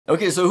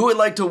Okay, so who would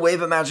like to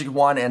wave a magic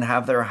wand and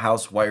have their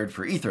house wired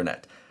for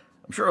Ethernet?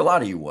 I'm sure a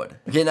lot of you would.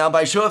 Okay, now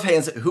by show of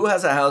hands, who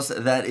has a house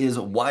that is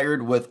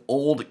wired with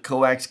old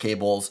coax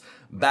cables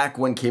back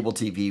when cable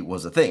TV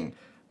was a thing?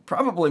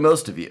 Probably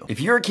most of you. If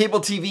you're a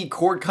cable TV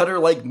cord cutter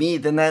like me,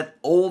 then that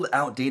old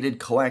outdated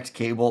coax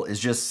cable is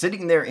just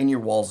sitting there in your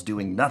walls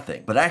doing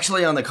nothing. But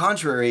actually, on the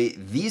contrary,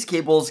 these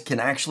cables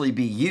can actually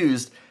be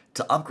used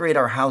to upgrade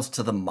our house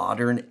to the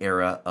modern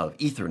era of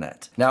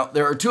Ethernet. Now,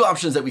 there are two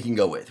options that we can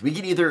go with. We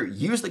can either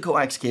use the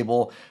coax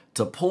cable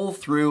to pull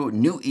through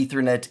new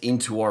Ethernet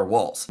into our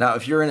walls. Now,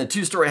 if you're in a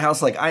two-story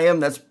house like I am,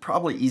 that's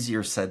probably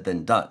easier said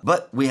than done.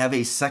 But we have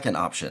a second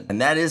option,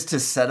 and that is to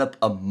set up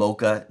a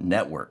MoCA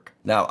network.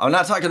 Now, I'm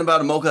not talking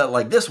about a MoCA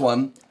like this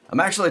one. I'm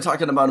actually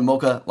talking about a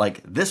MoCA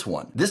like this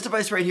one. This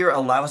device right here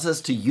allows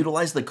us to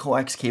utilize the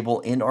coax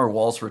cable in our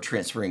walls for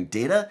transferring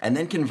data and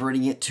then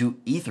converting it to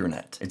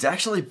Ethernet. It's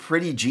actually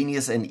pretty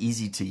genius and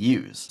easy to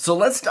use. So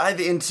let's dive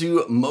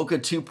into MoCA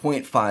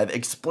 2.5,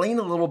 explain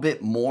a little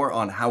bit more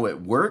on how it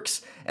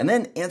works, and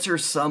then answer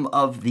some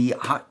of the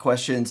hot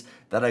questions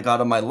that I got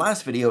on my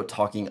last video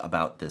talking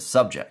about this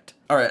subject.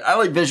 All right, I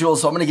like visuals,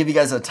 so I'm gonna give you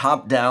guys a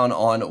top down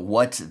on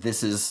what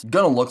this is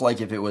gonna look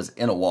like if it was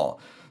in a wall.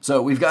 So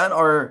we've got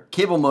our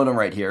cable modem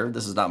right here.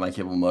 This is not my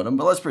cable modem,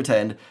 but let's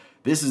pretend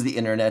this is the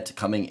internet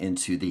coming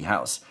into the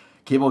house.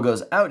 Cable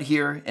goes out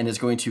here and is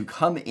going to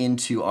come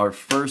into our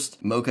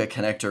first MoCA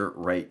connector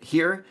right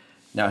here.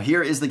 Now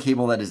here is the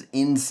cable that is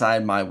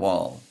inside my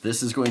wall.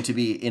 This is going to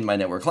be in my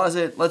network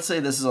closet. Let's say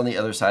this is on the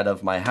other side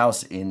of my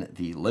house in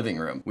the living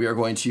room. We are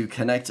going to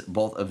connect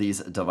both of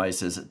these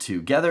devices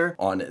together.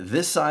 On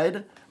this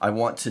side, I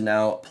want to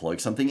now plug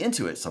something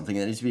into it, something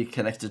that needs to be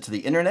connected to the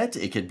internet.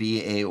 It could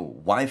be a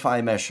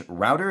Wi-Fi mesh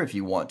router if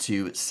you want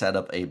to set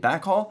up a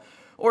backhaul,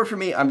 or for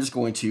me, I'm just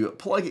going to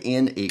plug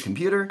in a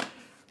computer.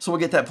 So we'll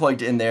get that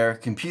plugged in there.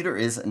 Computer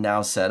is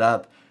now set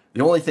up.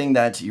 The only thing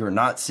that you're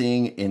not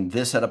seeing in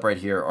this setup right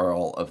here are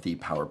all of the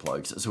power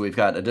plugs. So we've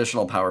got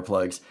additional power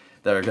plugs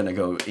that are gonna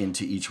go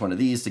into each one of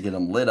these to get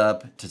them lit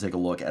up, to take a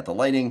look at the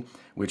lighting,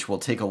 which we'll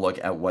take a look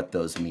at what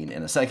those mean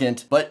in a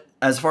second. But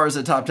as far as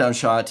a top-down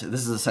shot,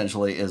 this is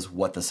essentially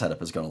what the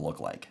setup is gonna look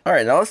like. All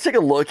right, now let's take a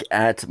look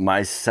at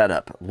my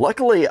setup.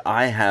 Luckily,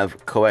 I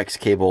have coax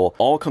cable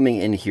all coming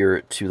in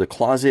here to the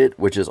closet,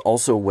 which is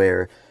also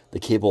where the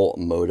cable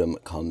modem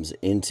comes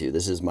into.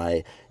 This is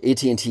my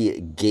AT&T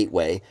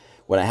gateway.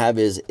 What I have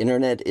is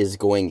internet is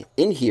going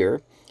in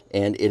here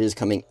and it is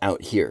coming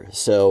out here.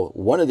 So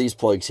one of these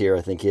plugs here,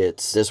 I think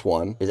it's this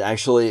one, is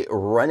actually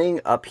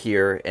running up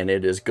here and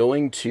it is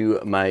going to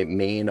my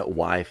main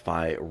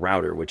Wi-Fi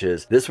router, which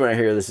is this one right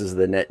here. This is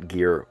the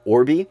Netgear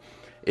Orbi.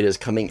 It is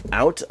coming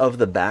out of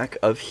the back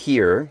of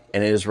here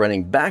and it is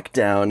running back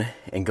down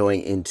and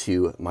going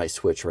into my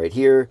switch right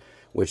here,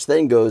 which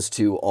then goes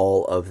to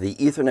all of the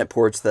Ethernet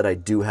ports that I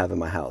do have in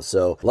my house.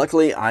 So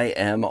luckily I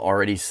am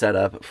already set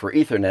up for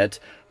Ethernet,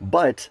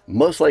 but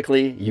most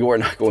likely you are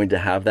not going to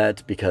have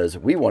that because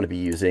we want to be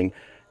using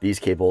these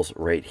cables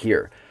right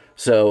here.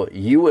 So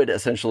you would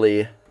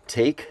essentially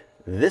take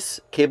this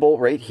cable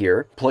right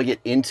here, plug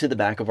it into the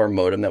back of our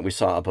modem that we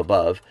saw up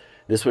above.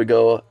 This would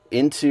go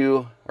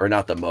into, or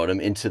not the modem,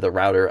 into the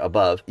router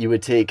above. You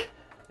would take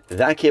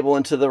that cable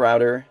into the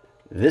router.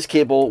 This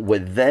cable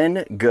would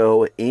then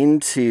go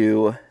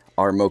into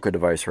our MoCA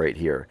device right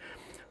here.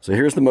 So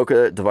here's the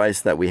MoCA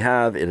device that we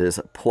have. It is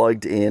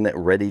plugged in,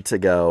 ready to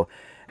go.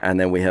 And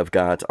then we have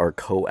got our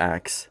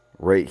coax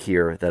right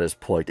here that is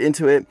plugged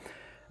into it.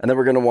 And then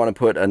we're going to want to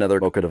put another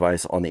MoCA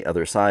device on the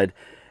other side.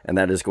 And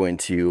that is going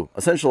to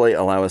essentially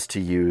allow us to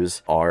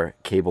use our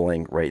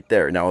cabling right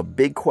there. Now, a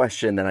big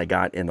question that I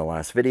got in the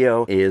last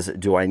video is,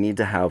 do I need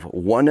to have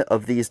one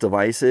of these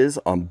devices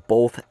on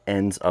both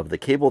ends of the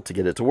cable to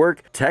get it to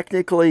work?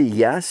 Technically,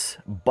 yes,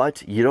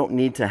 but you don't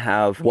need to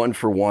have one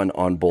for one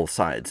on both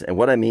sides. And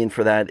what I mean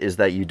for that is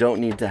that you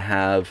don't need to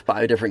have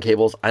 5 different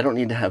cables. I don't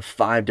need to have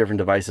 5 different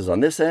devices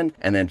on this end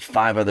and then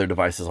 5 other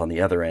devices on the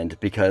other end,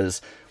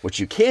 because what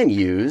you can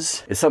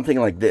use is something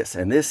like this,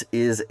 and this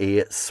is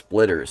a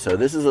splitter. So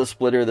this is a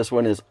splitter. This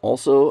one is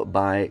also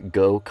by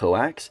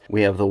Coax.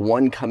 We have the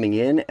one coming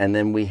in, and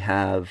then we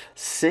have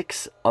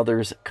 6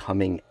 others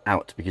coming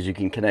out, because you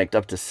can connect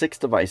up to 6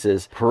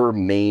 devices per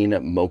main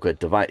MoCA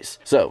device.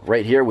 So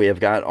right here we have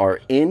got our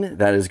in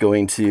that is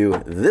going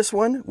to this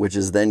one, which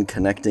is then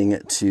connecting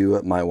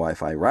to my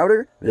Wi-Fi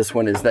router. This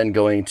one is then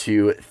going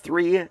to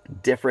 3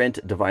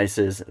 different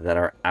devices that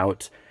are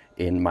out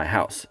in my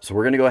house. So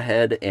we're going to go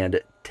ahead and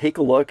take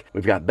a look.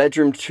 We've got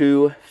bedroom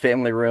 2,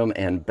 family room,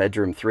 and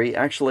bedroom 3.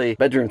 Actually,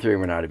 bedroom 3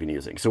 we're not even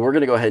using. So we're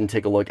going to go ahead and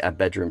take a look at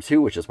bedroom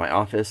 2, which is my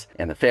office,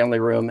 and the family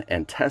room,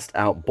 and test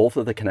out both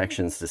of the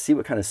connections to see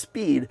what kind of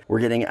speed we're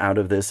getting out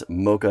of this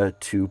MoCA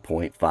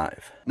 2.5.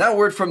 Now, a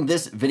word from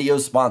this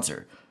video's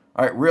sponsor.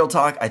 All right, real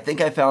talk, I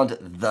think I found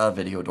the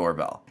video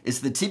doorbell. It's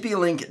the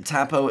TP-Link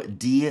Tapo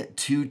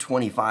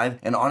D225,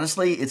 and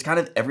honestly, it's kind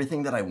of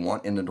everything that I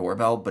want in a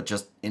doorbell, but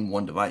just in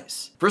one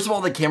device. First of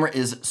all, the camera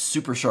is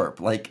super sharp,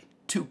 like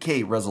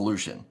 2K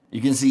resolution.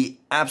 You can see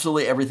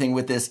absolutely everything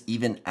with this,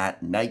 even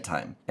at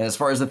nighttime. And as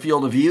far as the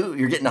field of view,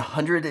 you're getting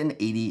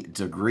 180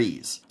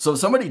 degrees. So if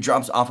somebody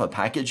drops off a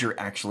package, you're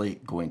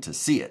actually going to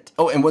see it.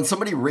 Oh, and when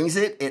somebody rings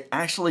it, it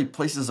actually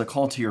places a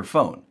call to your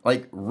phone,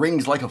 like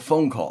rings like a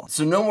phone call.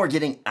 So no more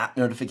getting app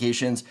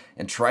notifications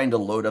and trying to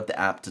load up the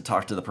app to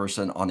talk to the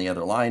person on the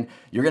other line.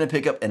 You're gonna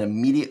pick up an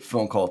immediate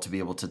phone call to be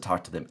able to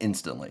talk to them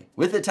instantly.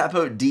 With the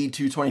Tapo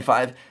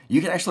D225,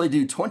 you can actually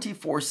do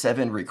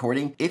 24/7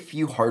 recording if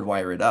you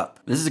hardwire it up.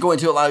 This is going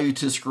to allow you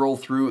to scroll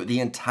through the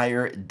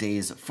entire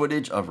day's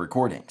footage of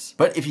recordings.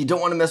 But if you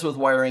don't want to mess with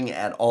wiring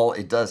at all,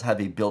 it does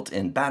have a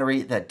built-in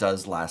battery that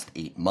does last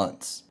 8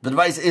 months. The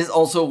device is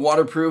also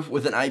waterproof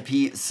with an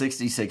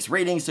IP66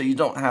 rating, so you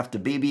don't have to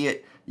baby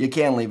it. You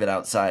can leave it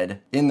outside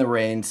in the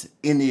rains,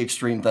 in the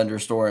extreme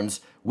thunderstorms,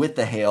 with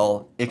the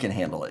hail, it can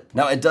handle it.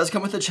 Now it does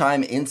come with a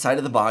chime inside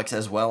of the box,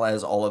 as well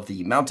as all of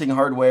the mounting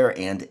hardware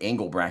and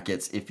angle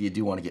brackets if you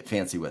do want to get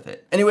fancy with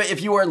it. Anyway,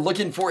 if you are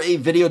looking for a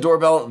video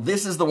doorbell,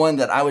 this is the one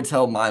that I would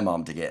tell my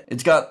mom to get.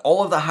 It's got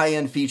all of the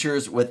high-end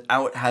features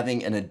without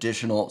having an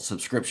additional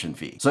subscription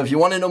fee. So if you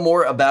want to know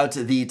more about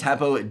the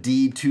Tapo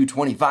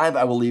D225,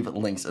 I will leave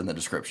links in the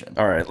description.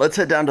 All right, let's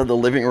head down to the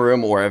living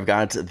room where I've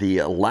got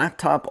the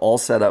laptop all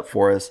set up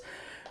for us.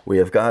 We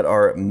have got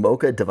our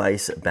MoCA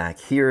device back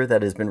here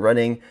that has been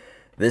running.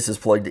 This is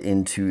plugged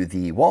into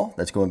the wall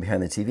that's going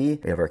behind the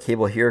TV. We have our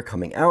cable here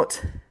coming out,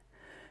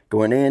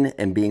 going in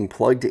and being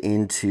plugged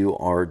into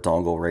our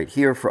dongle right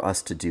here for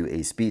us to do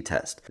a speed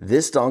test.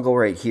 This dongle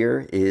right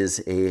here is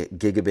a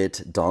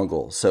gigabit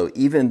dongle. So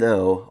even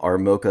though our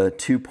MoCA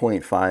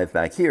 2.5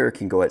 back here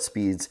can go at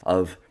speeds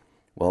of,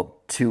 well,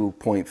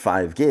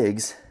 2.5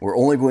 gigs, we're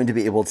only going to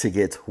be able to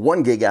get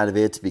 1 gig out of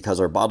it because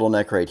our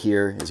bottleneck right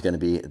here is going to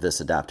be this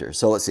adapter.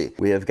 So let's see,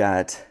 we have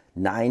got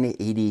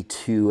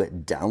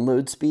 982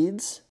 download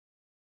speeds,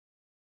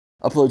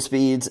 upload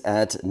speeds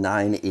at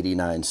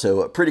 989.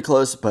 So pretty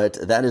close, but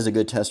that is a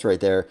good test right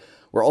there.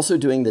 We're also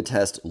doing the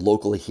test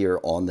locally here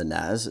on the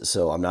NAS,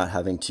 so I'm not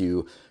having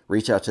to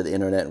reach out to the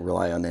internet and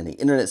rely on any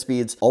internet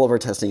speeds. All of our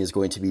testing is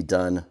going to be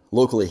done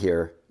locally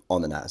here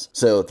on the NAS.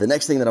 So the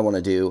next thing that I want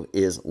to do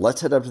is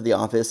let's head up to the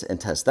office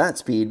and test that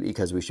speed,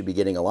 because we should be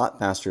getting a lot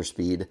faster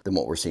speed than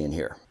what we're seeing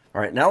here.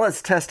 All right, now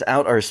let's test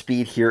out our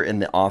speed here in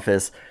the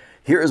office.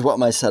 Here is what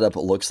my setup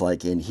looks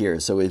like in here.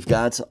 So we've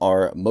got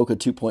our MoCA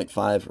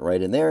 2.5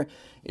 right in there.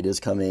 It is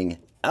coming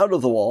out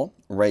of the wall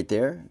right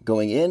there,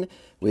 going in.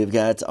 We've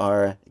got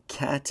our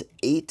Cat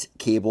 8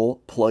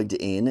 cable plugged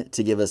in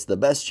to give us the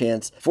best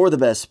chance for the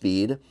best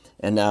speed.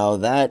 And now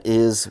that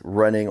is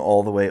running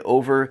all the way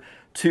over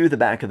to the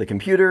back of the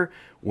computer,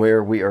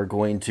 where we are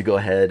going to go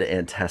ahead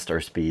and test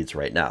our speeds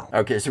right now.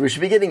 Okay, so we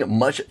should be getting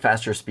much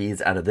faster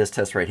speeds out of this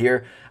test right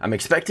here. I'm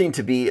expecting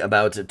to be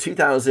about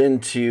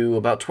 2,000 to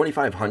about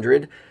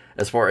 2,500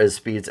 as far as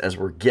speeds as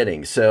we're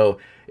getting. So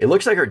it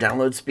looks like our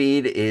download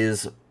speed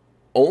is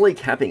only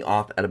capping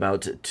off at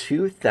about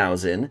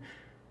 2,000.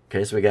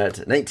 Okay, so we got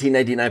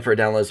 1999 for our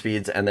download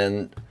speeds, and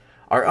then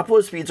our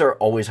upload speeds are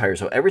always higher.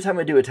 So every time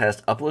I do a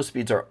test, upload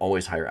speeds are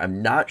always higher.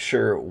 I'm not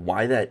sure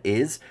why that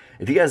is.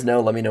 If you guys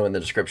know, let me know in the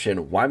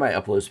description why my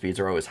upload speeds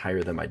are always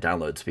higher than my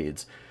download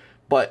speeds.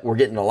 But we're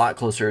getting a lot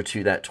closer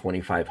to that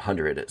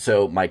 2,500.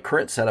 So my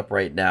current setup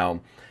right now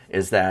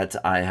is that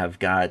I have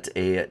got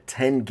a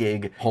 10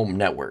 gig home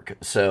network.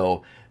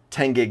 So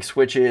 10 gig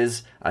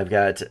switches, I've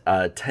got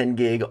 10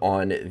 gig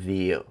on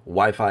the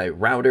Wi-Fi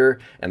router,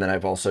 and then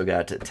I've also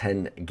got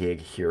 10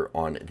 gig here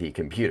on the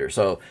computer.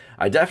 So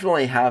I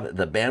definitely have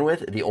the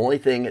bandwidth. The only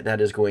thing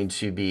that is going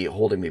to be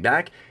holding me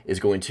back is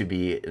going to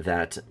be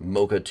that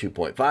MoCA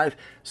 2.5.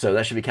 So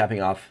that should be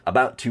capping off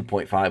about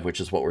 2.5, which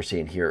is what we're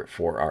seeing here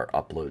for our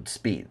upload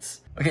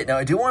speeds. Okay, now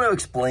I do want to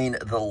explain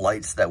the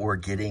lights that we're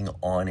getting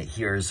on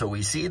here. So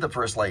we see the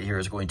first light here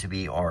is going to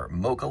be our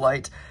MoCA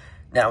light.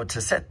 Now,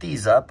 to set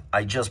these up,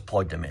 I just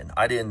plugged them in.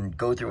 I didn't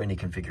go through any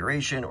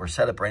configuration or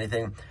setup or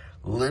anything.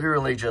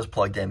 Literally just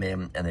plugged them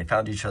in, and they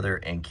found each other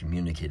and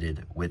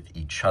communicated with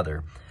each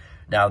other.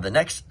 Now, the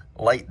next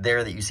light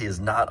there that you see is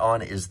not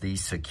on is the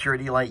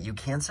security light. You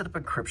can set up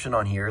encryption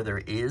on here. There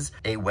is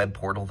a web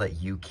portal that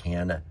you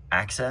can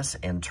access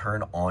and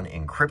turn on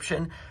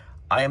encryption.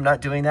 I am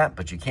not doing that,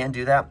 but you can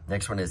do that.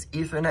 Next one is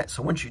Ethernet.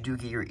 So once you do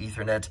get your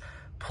Ethernet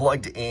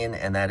plugged in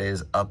and that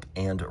is up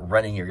and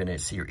running, you're gonna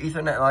see your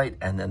Ethernet light,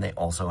 and then they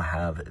also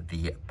have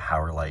the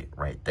power light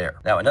right there.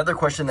 Now, another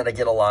question that I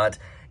get a lot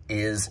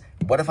is,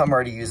 what if I'm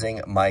already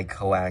using my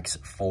Coax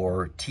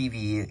for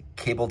TV,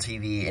 cable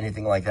TV,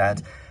 anything like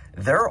that?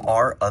 There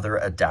are other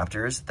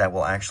adapters that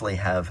will actually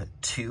have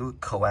 2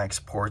 Coax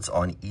ports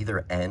on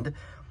either end.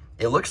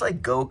 It looks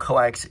like Go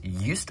Coax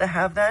used to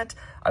have that.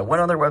 I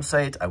went on their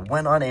website, I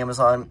went on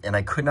Amazon, and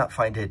I could not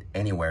find it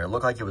anywhere. It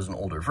looked like it was an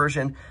older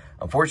version.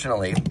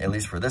 Unfortunately, at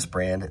least for this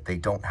brand, they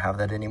don't have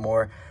that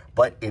anymore,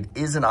 but it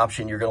is an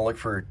option. You're gonna look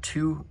for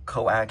 2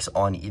 Coax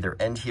on either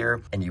end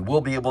here, and you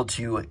will be able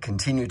to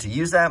continue to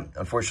use that.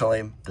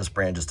 Unfortunately, this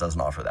brand just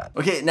doesn't offer that.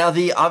 Okay, now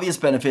the obvious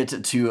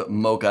benefit to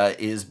MoCA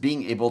is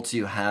being able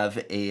to have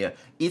a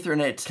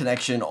Ethernet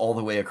connection all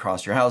the way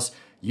across your house.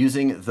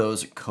 using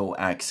those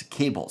coax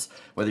cables,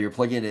 whether you're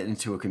plugging it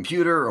into a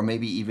computer or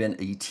maybe even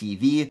a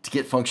TV to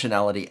get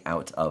functionality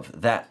out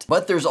of that.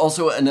 But there's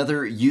also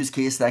another use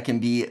case that can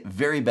be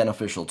very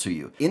beneficial to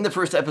you. In the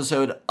first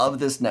episode of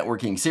this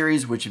networking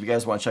series, which if you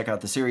guys want to check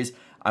out the series,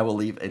 I will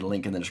leave a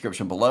link in the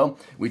description below.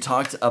 We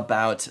talked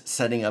about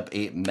setting up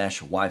a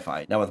mesh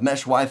Wi-Fi. Now with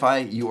mesh Wi-Fi,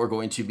 you are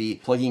going to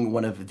be plugging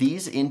one of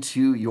these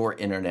into your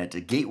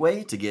internet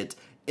gateway to get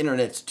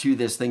internet to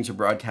this thing to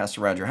broadcast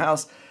around your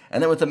house.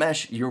 And then with the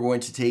mesh, you're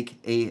going to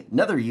take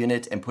another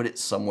unit and put it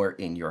somewhere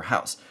in your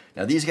house.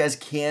 Now these guys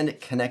can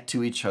connect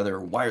to each other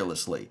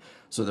wirelessly.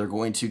 So they're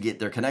going to get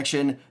their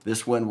connection.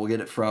 This one will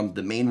get it from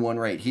the main one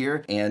right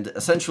here and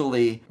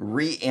essentially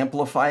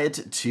re-amplify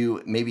it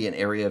to maybe an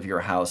area of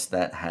your house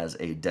that has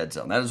a dead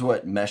zone. That is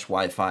what mesh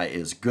Wi-Fi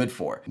is good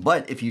for.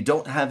 But if you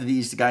don't have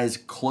these guys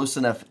close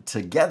enough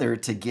together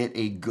to get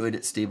a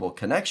good stable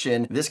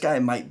connection, this guy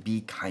might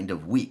be kind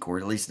of weak, or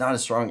at least not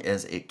as strong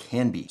as it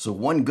can be. So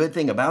one good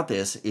thing about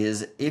this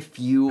is if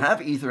you have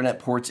Ethernet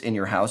ports in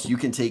your house, you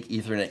can take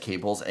Ethernet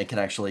cables and can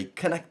actually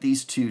connect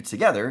these two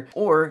together.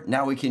 Or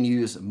now we can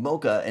use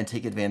MoCA and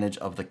take advantage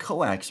of the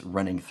coax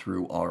running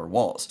through our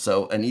walls.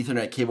 So an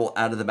Ethernet cable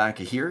out of the back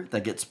of here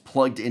that gets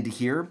plugged into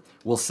here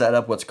will set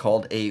up what's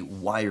called a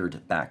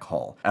wired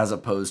backhaul, as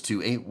opposed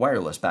to a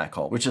wireless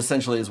backhaul, which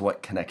essentially is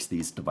what connects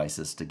these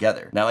devices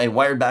together. Now, a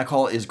wired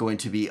backhaul is going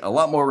to be a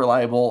lot more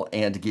reliable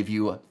and give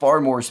you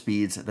far more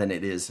speeds than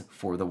it is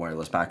for the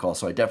wireless backhaul.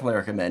 So I definitely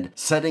recommend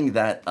setting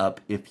that up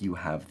if you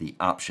have the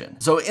option.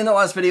 So in the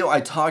last video, I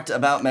talked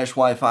about mesh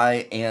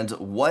Wi-Fi and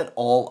what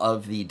all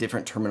of the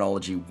different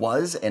terminology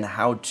was and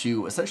how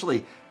to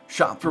essentially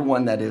shop for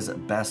one that is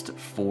best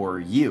for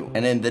you.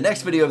 And in the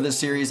next video of this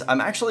series,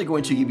 I'm actually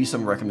going to give you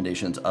some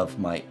recommendations of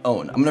my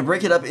own. I'm gonna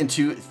break it up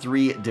into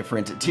 3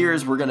 different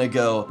tiers. We're gonna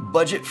go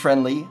budget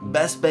friendly,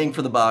 best bang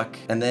for the buck,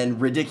 and then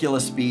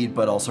ridiculous speed,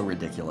 but also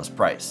ridiculous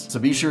price. So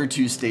be sure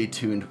to stay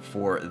tuned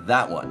for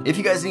that one. If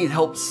you guys need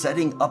help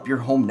setting up your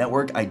home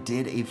network, I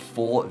did a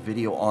full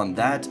video on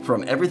that,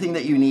 from everything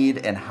that you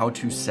need and how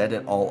to set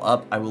it all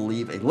up. I will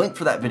leave a link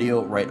for that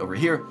video right over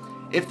here.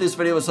 If this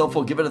video was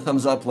helpful, give it a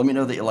thumbs up. Let me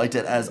know that you liked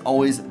it. As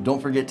always, don't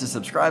forget to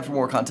subscribe for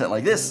more content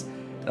like this,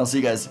 and I'll see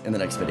you guys in the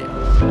next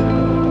video.